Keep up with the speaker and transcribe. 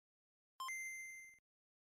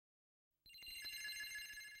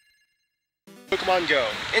Pokemon Go.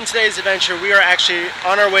 In today's adventure, we are actually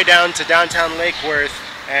on our way down to downtown Lake Worth,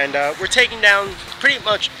 and we're taking down pretty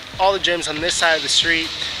much all the gyms on this side of the street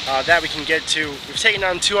that we can get to. We've taken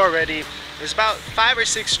down 2 already. There's about 5 or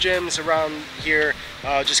 6 gyms around here,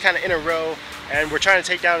 just kind of in a row, and we're trying to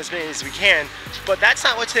take down as many as we can. But that's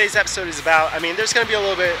not what today's episode is about. I mean, there's going to be a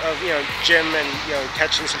little bit of, gym and,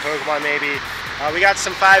 catching some Pokemon maybe. We got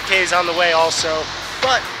some 5Ks on the way also,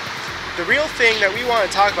 but the real thing that we want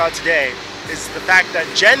to talk about today is the fact that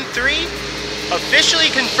Gen 3 officially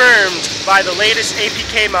confirmed by the latest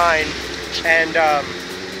APK mine, and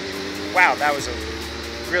wow, that was a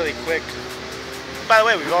really quick. By the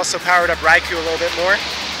way, we've also powered up Raikou a little bit more,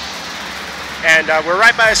 and we're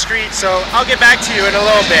right by a street, so I'll get back to you in a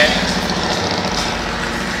little bit.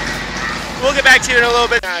 We'll get back to you in a little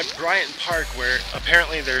bit. At Bryant Park, where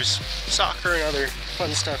apparently there's soccer and other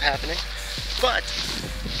fun stuff happening, but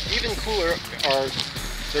even cooler are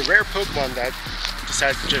the rare Pokemon that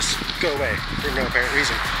decide to just go away for no apparent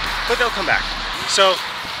reason, but they'll come back. So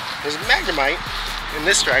there's a Magnemite in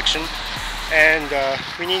this direction, and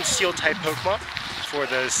we need Steel type Pokemon for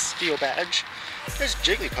the Steel badge. There's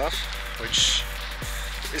Jigglypuff, which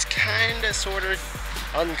is kinda sorta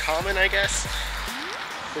uncommon, I guess.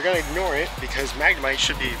 We're gonna ignore it because Magnemite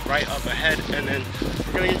should be right up ahead, and then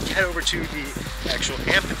we're gonna head over to the actual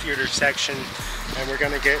amphitheater section, and we're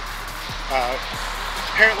gonna get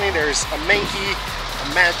apparently there's a Mankey, a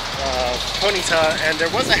Ponyta, and there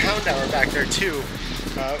was a Houndour back there too.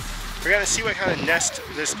 We're gonna see what kind of nest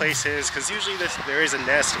this place is, because usually there is a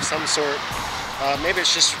nest of some sort. Maybe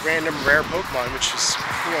it's just random rare Pokemon, which is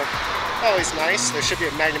always nice. There should be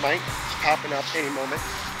a Magnemite popping up any moment,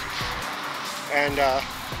 and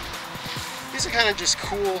these are kind of just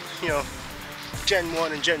cool, Gen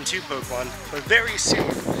 1 and Gen 2 Pokemon. But very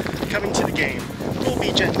soon, coming to the game, will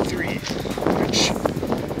be Gen 3, which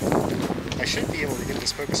I should be able to get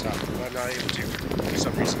this Pokestop, but I'm not able to for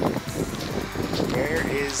some reason. Where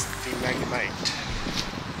is the Magnemite?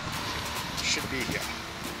 Should be here.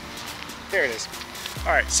 There it is.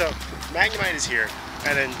 Alright, so Magnemite is here,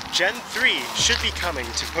 and then Gen 3 should be coming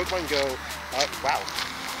to Pokemon Go. Wow.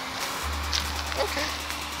 Okay.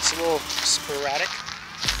 It's a little sporadic.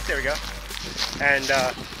 There we go. And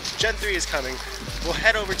Gen 3 is coming. We'll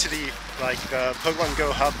head over to the Pokemon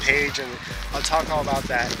Go Hub page, and I'll talk all about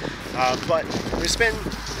that. But there's been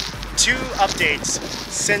 2 updates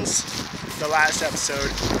since the last episode.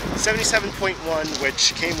 77.1,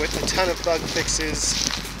 which came with a ton of bug fixes,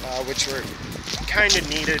 which were kind of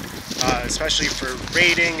needed, especially for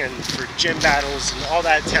raiding and for gym battles and all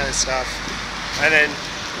that kind of stuff. And then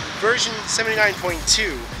version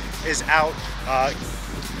 79.2 is out.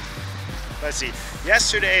 Let's see.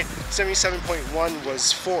 Yesterday, 77.1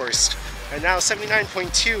 was forced, and now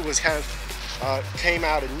 79.2 was kind of came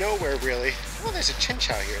out of nowhere, really. Oh, there's a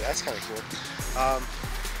Chinchou here. That's kind of cool.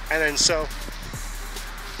 And then so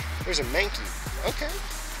there's a Mankey. Okay,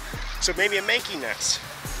 so maybe a Mankey nest.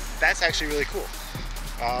 That's actually really cool,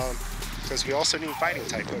 because we also need fighting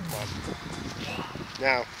type Pokemon.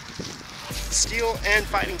 Now, Steel and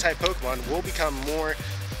fighting type Pokemon will become more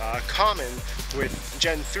common with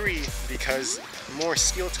Gen 3 because more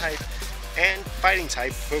Steel type and fighting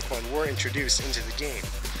type Pokemon were introduced into the game.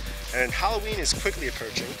 And Halloween is quickly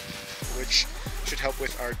approaching, which should help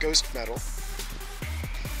with our Ghost Medal.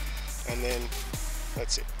 And then,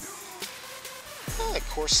 let's see.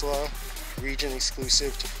 Corsola, region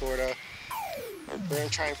exclusive to Florida. We're going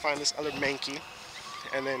to try and find this other Mankey,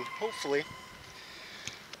 and then hopefully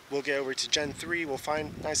we'll get over to Gen 3, we'll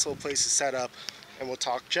find a nice little place to set up, and we'll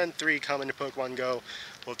talk Gen 3 coming to Pokemon Go.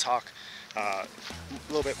 We'll talk a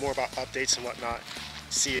little bit more about updates and whatnot.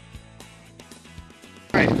 See you.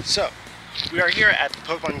 Alright, so we are here at the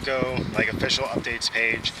Pokemon Go official updates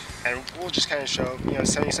page, and we'll just kind of show,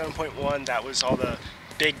 77.1, that was all the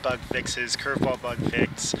big bug fixes, curveball bug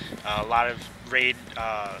fix, a lot of raid,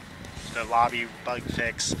 the lobby bug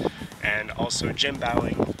fix, and also gym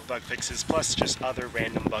battling bug fixes, plus just other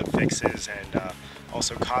random bug fixes, and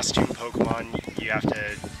also costume Pokemon. You have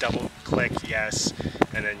to double click yes,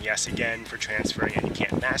 and then yes again for transferring, and you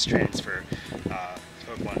can't mass transfer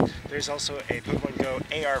Pokemon. There's also a Pokemon Go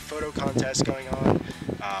AR photo contest going on.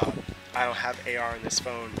 I don't have AR on this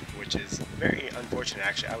phone, which is very unfortunate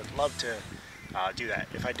actually. I would love to do that.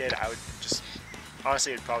 If I did, I would just,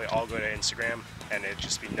 honestly, it'd probably all go to Instagram, and it'd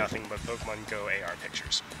just be nothing but Pokemon Go AR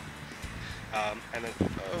pictures. And then,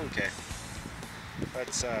 okay,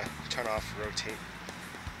 let's turn off rotate,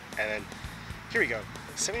 and then here we go.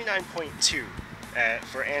 79.2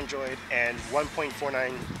 for Android and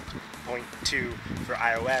 1.49.2 for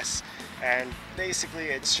iOS. and basically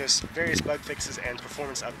it's just various bug fixes and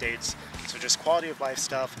performance updates, so just quality of life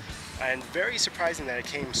stuff, and very surprising that it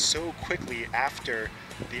came so quickly after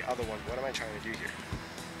the other one. What am I trying to do here?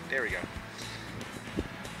 There we go.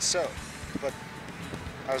 So, but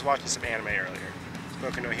I was watching some anime earlier.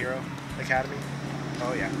 Boku no Hero Academy?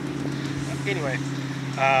 Oh yeah. Anyway,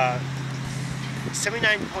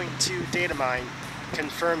 79.2 Datamine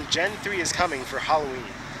confirmed Gen 3 is coming for Halloween.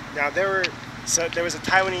 Now there was a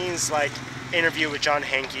Taiwanese interview with John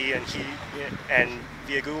Hankey, and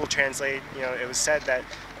via Google Translate, it was said that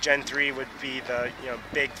Gen 3 would be the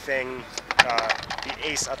big thing, the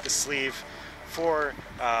ace up the sleeve for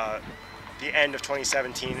the end of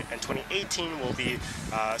 2017, and 2018 will be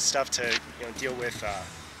stuff to deal with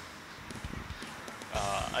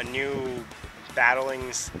a new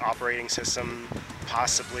battling operating system,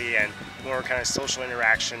 possibly, and more kind of social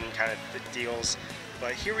interaction kind of deals.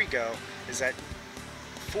 But here we go, is that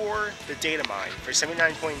for the data mine for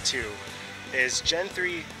 79.2 is Gen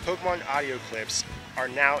 3 Pokemon audio clips are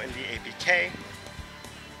now in the APK,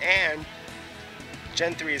 and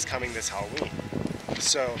Gen 3 is coming this Halloween.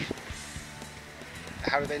 So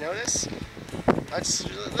how do they know this? Let's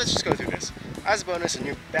just go through this. As a bonus, a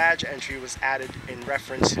new badge entry was added in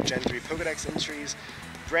reference to Gen 3 Pokedex entries,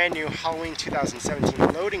 brand new Halloween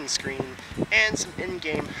 2017 loading screen, and some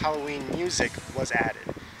in-game Halloween music was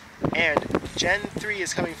added. And Gen 3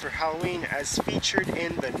 is coming for Halloween as featured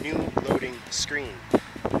in the new loading screen.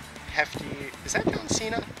 Hefty, is that John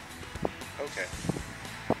Cena? Okay.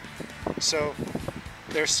 So,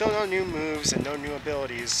 there's still no new moves and no new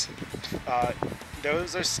abilities.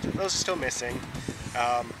 Those are still missing.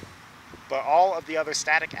 But all of the other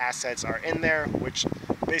static assets are in there, which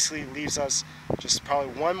basically leaves us just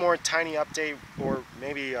probably one more tiny update, or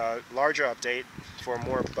maybe a larger update for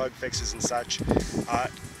more bug fixes and such.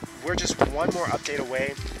 We're just one more update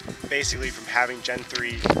away, basically, from having Gen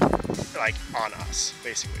 3 on us,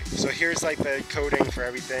 basically. So here's the coding for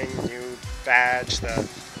everything, new badge, the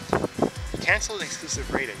canceled exclusive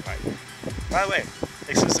raid invite. By the way,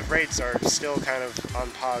 exclusive raids are still kind of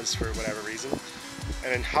on pause for whatever reason.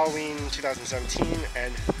 And then Halloween 2017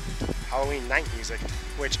 and Halloween night music,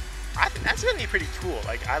 which I think that's going to be pretty cool.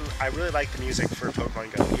 I really like the music for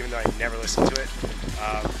Pokemon Go, even though I never listen to it,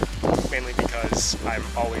 mainly because I'm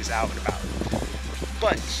always out and about.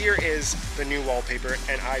 But here is the new wallpaper,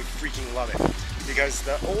 and I freaking love it, because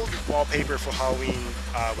the old wallpaper for Halloween,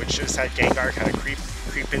 which just had Gengar kind of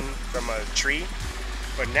creeping from a tree,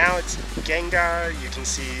 but now it's Gengar. You can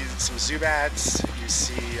see some Zubats, you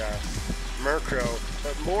see Murkrow,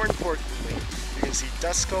 but more importantly, you can see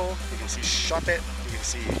Duskull, you can see Shuppet, you can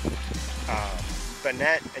see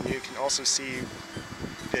Banette, and you can also see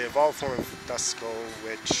the evolved form of Duskull,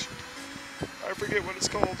 which I forget what it's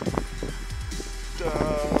called.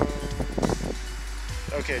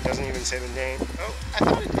 Okay, it doesn't even say the name. Oh, I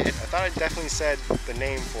thought it did. I thought it definitely said the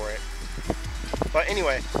name for it. But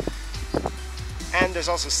anyway, and there's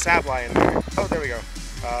also Sableye in there. Oh, there we go.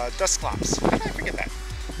 Dusclops. How did I forget that?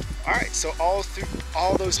 Alright, so all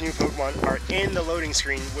those new Pokemon are in the loading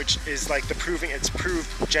screen, which is it's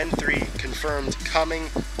proved Gen 3 confirmed coming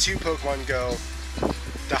to Pokemon Go.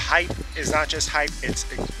 The hype is not just hype,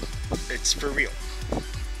 it's for real.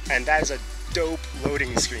 And that is a dope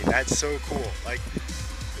loading screen. That's so cool.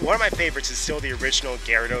 One of my favorites is still the original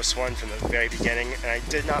Gyarados one from the very beginning, and I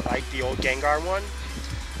did not like the old Gengar one.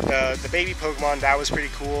 The baby Pokemon, that was pretty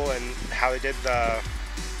cool, and how they did the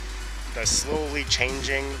slowly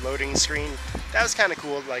changing loading screen, that was kind of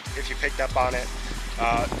cool, if you picked up on it.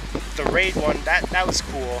 The raid one, that was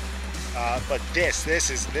cool, but this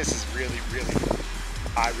is really,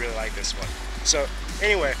 I really like this one. So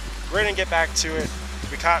anyway, we're gonna get back to it.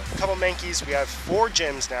 We caught a couple Mankeys. We have 4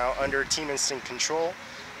 gyms now under Team Instinct control,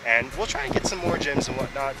 and we'll try and get some more gyms and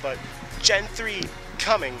whatnot, but Gen 3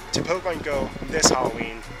 coming to Pokemon Go this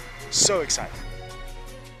Halloween. So excited.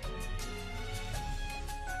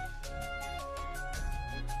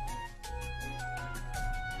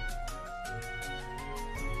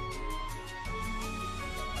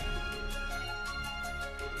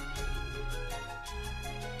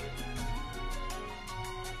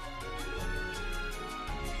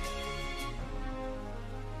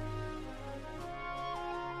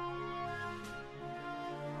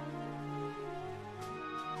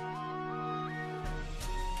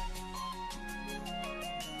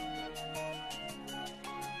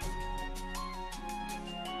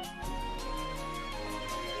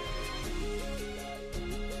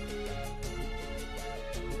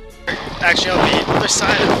 Actually, on the other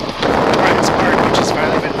side of Brian's Park, which has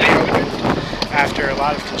finally been reopened after a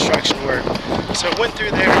lot of construction work. So I went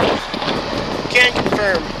through there, can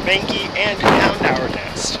confirm Mankey and Houndour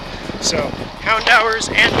nest. So Houndours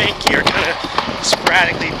and Mankey are kind of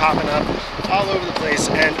sporadically popping up all over the place,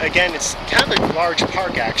 and again, it's kind of a large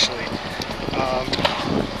park actually.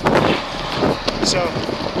 So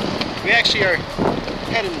we actually are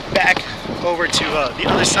heading back over to the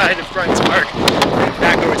other side of Bryant's Park and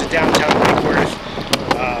back over to downtown Lake Worth.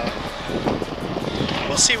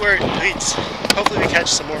 We'll see where it leads. Hopefully we catch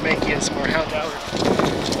some more Mankey and some more Houndour,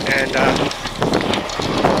 and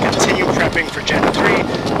continue prepping for Gen 3.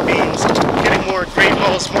 Means getting more great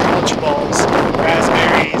balls, more ultra balls,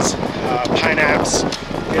 raspberries, pineapples,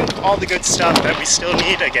 and all the good stuff that we still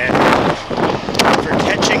need again for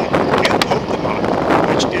catching new Pokemon,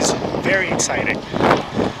 which is very exciting.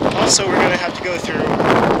 Also, we're going to have to go through,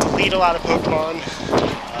 delete a lot of Pokemon,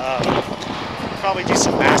 probably do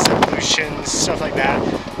some mass evolutions, stuff like that,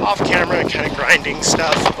 off camera, kind of grinding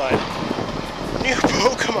stuff, but new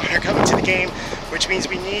Pokemon are coming to the game, which means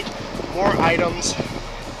we need more items,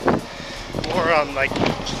 more like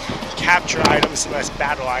capture items and less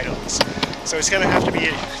battle items. So it's going to have to be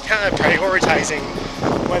kind of prioritizing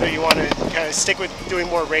whether you want to kind of stick with doing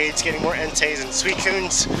more raids, getting more Entei and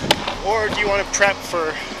Suicunes, or do you want to prep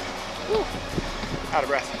for... Whew, out of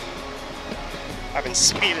breath. I've been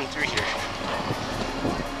speeding through here.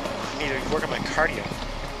 I need to work on my cardio.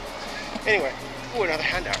 Anyway, ooh, another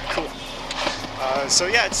Houndour, cool. So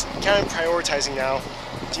yeah, it's kind of prioritizing now.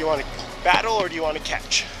 Do you want to battle or do you want to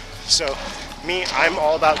catch? So me, I'm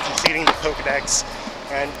all about completing the Pokedex,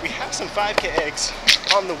 and we have some 5K eggs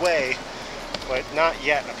on the way, but not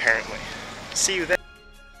yet apparently. See you then.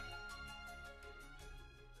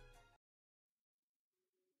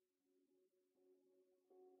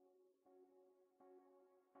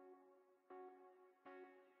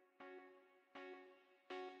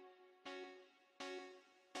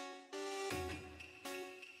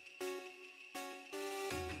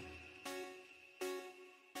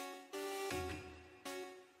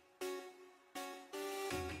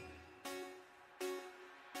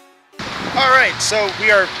 Alright, so we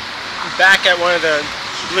are back at one of the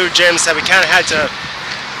blue gyms that we kind of had to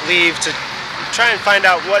leave to try and find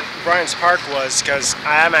out what Bryant's Park was, because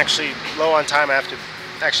I am actually low on time. I have to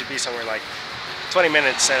actually be somewhere like 20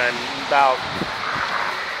 minutes, and I'm about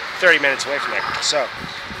 30 minutes away from there. So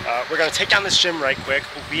we're going to take down this gym right quick.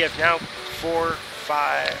 We have now 4, 5,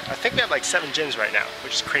 I think we have like 7 gyms right now,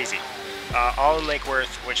 which is crazy. All in Lake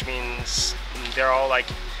Worth, which means they're all like...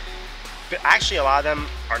 But actually, a lot of them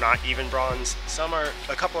are not even bronze. Some are,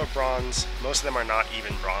 a couple are bronze. Most of them are not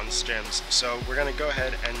even bronze gyms. So we're gonna go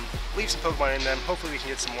ahead and leave some Pokemon in them. Hopefully we can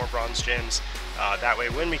get some more bronze gyms. That way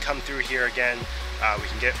when we come through here again, we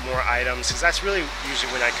can get more items. Because that's really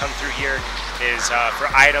usually when I come through here is for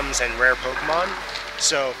items and rare Pokemon.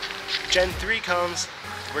 So Gen 3 comes,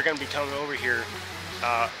 we're gonna be coming over here.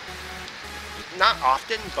 Not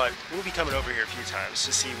often, but we'll be coming over here a few times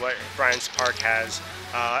to see what Bryant's Park has.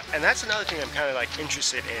 And that's another thing I'm kind of like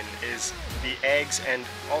interested in is the eggs, and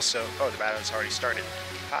also, oh, the battle's already started.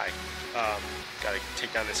 Hi. Gotta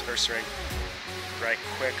take down this first ring right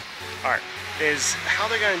quick. Alright, is how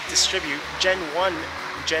they're going to distribute Gen 1,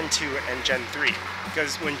 Gen 2, and Gen 3.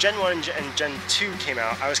 Because when Gen 1 and Gen 2 came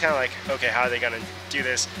out, I was kind of like, okay, how are they going to do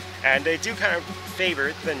this? And they do kind of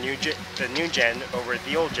favor the new gen over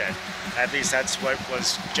the old gen. At least that's what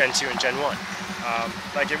was Gen 2 and Gen 1.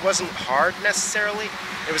 Like, it wasn't hard necessarily.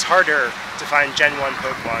 It was harder to find Gen 1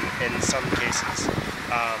 Pokemon in some cases.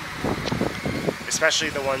 Especially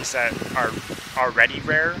the ones that are already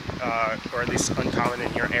rare, or at least uncommon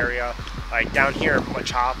in your area. Like down here,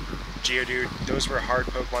 Machop, Geodude, those were hard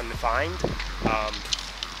Pokemon to find.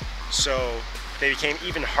 So they became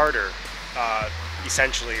even harder,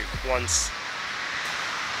 essentially, once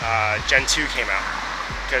Gen 2 came out.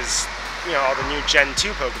 Because, you know, all the new Gen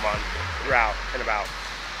 2 Pokemon were out and about.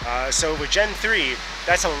 So with Gen 3,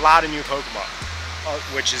 that's a lot of new Pokemon,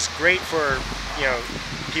 which is great for, you know,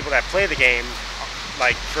 people that play the game,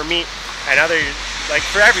 like for me and other, like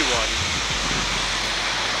for everyone.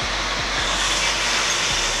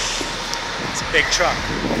 It's a big truck.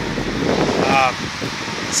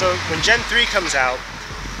 So when Gen 3 comes out,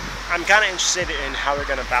 I'm kind of interested in how they're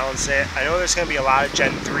going to balance it. I know there's going to be a lot of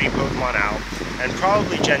Gen 3 Pokemon out, and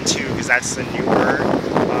probably Gen 2, because that's the newer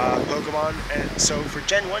Pokemon. And so for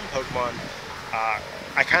Gen 1 Pokemon,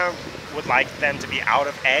 I kind of would like them to be out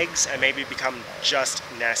of eggs and maybe become just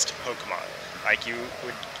nest Pokemon. Like you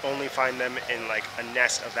would only find them in like a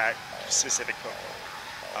nest of that specific Pokemon.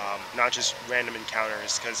 Not just random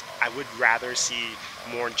encounters, because I would rather see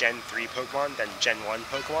more Gen 3 Pokemon than Gen 1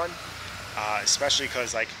 Pokemon. Especially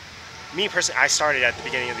because, like, me personally, I started at the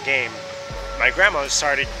beginning of the game. My grandma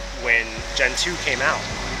started when Gen 2 came out.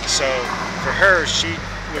 So for her, she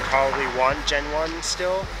would probably want Gen 1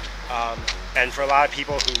 still. And for a lot of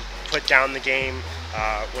people who put down the game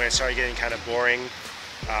when it started getting kind of boring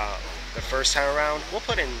the first time around, we'll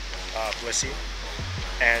put in Blissey.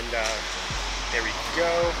 And there we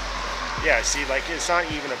go. Yeah, see, like, it's not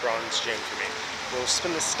even a bronze gym for me. We'll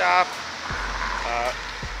spin the stop.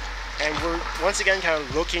 And we're once again kind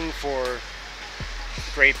of looking for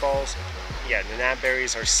great balls. Yeah, the nab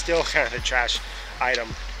berries are still kind of a trash item.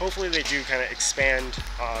 Hopefully they do kind of expand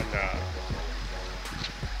on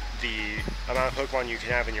the amount of Pokemon you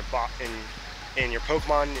can have in your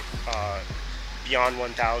Pokemon beyond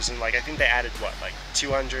 1,000. Like, I think they added what, like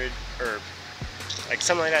 200 or like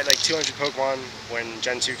something like that, like 200 Pokemon when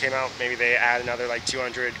Gen 2 came out. Maybe they add another like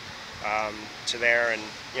 200 to there, and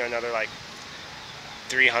you know, another like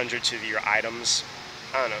 300 to your items.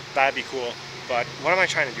 I don't know, that'd be cool. But what am I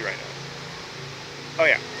trying to do right now? Oh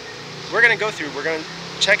yeah, we're gonna go through, we're gonna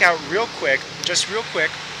check out real quick, just real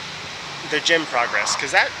quick, the gym progress,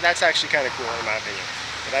 because that's actually kind of cool in my opinion.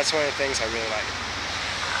 But that's one of the things I really like.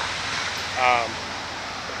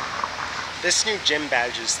 This new gym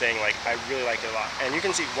badges thing, like, I really like it a lot. And you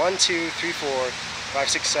can see 1, 2, 3, 4, 5,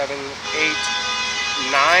 6, 7, 8,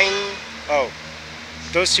 9. Oh,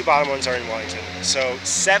 those two bottom ones are in Wellington. So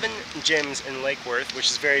 7 gyms in Lake Worth, which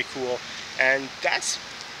is very cool. And that's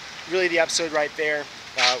really the episode right there.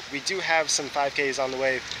 We do have some 5Ks on the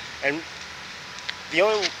way, and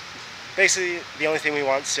basically the only thing we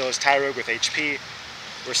want still is Tyrogue with HP.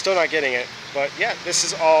 We're still not getting it, but yeah, this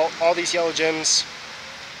is all these yellow gyms.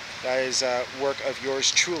 That is work of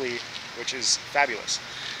yours truly, which is fabulous.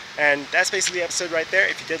 And that's basically the episode right there.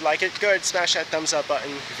 If you did like it, go ahead, smash that thumbs up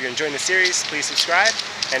button. If you're enjoying the series, please subscribe.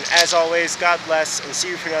 And as always, God bless, and see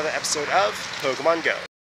you for another episode of Pokemon Go.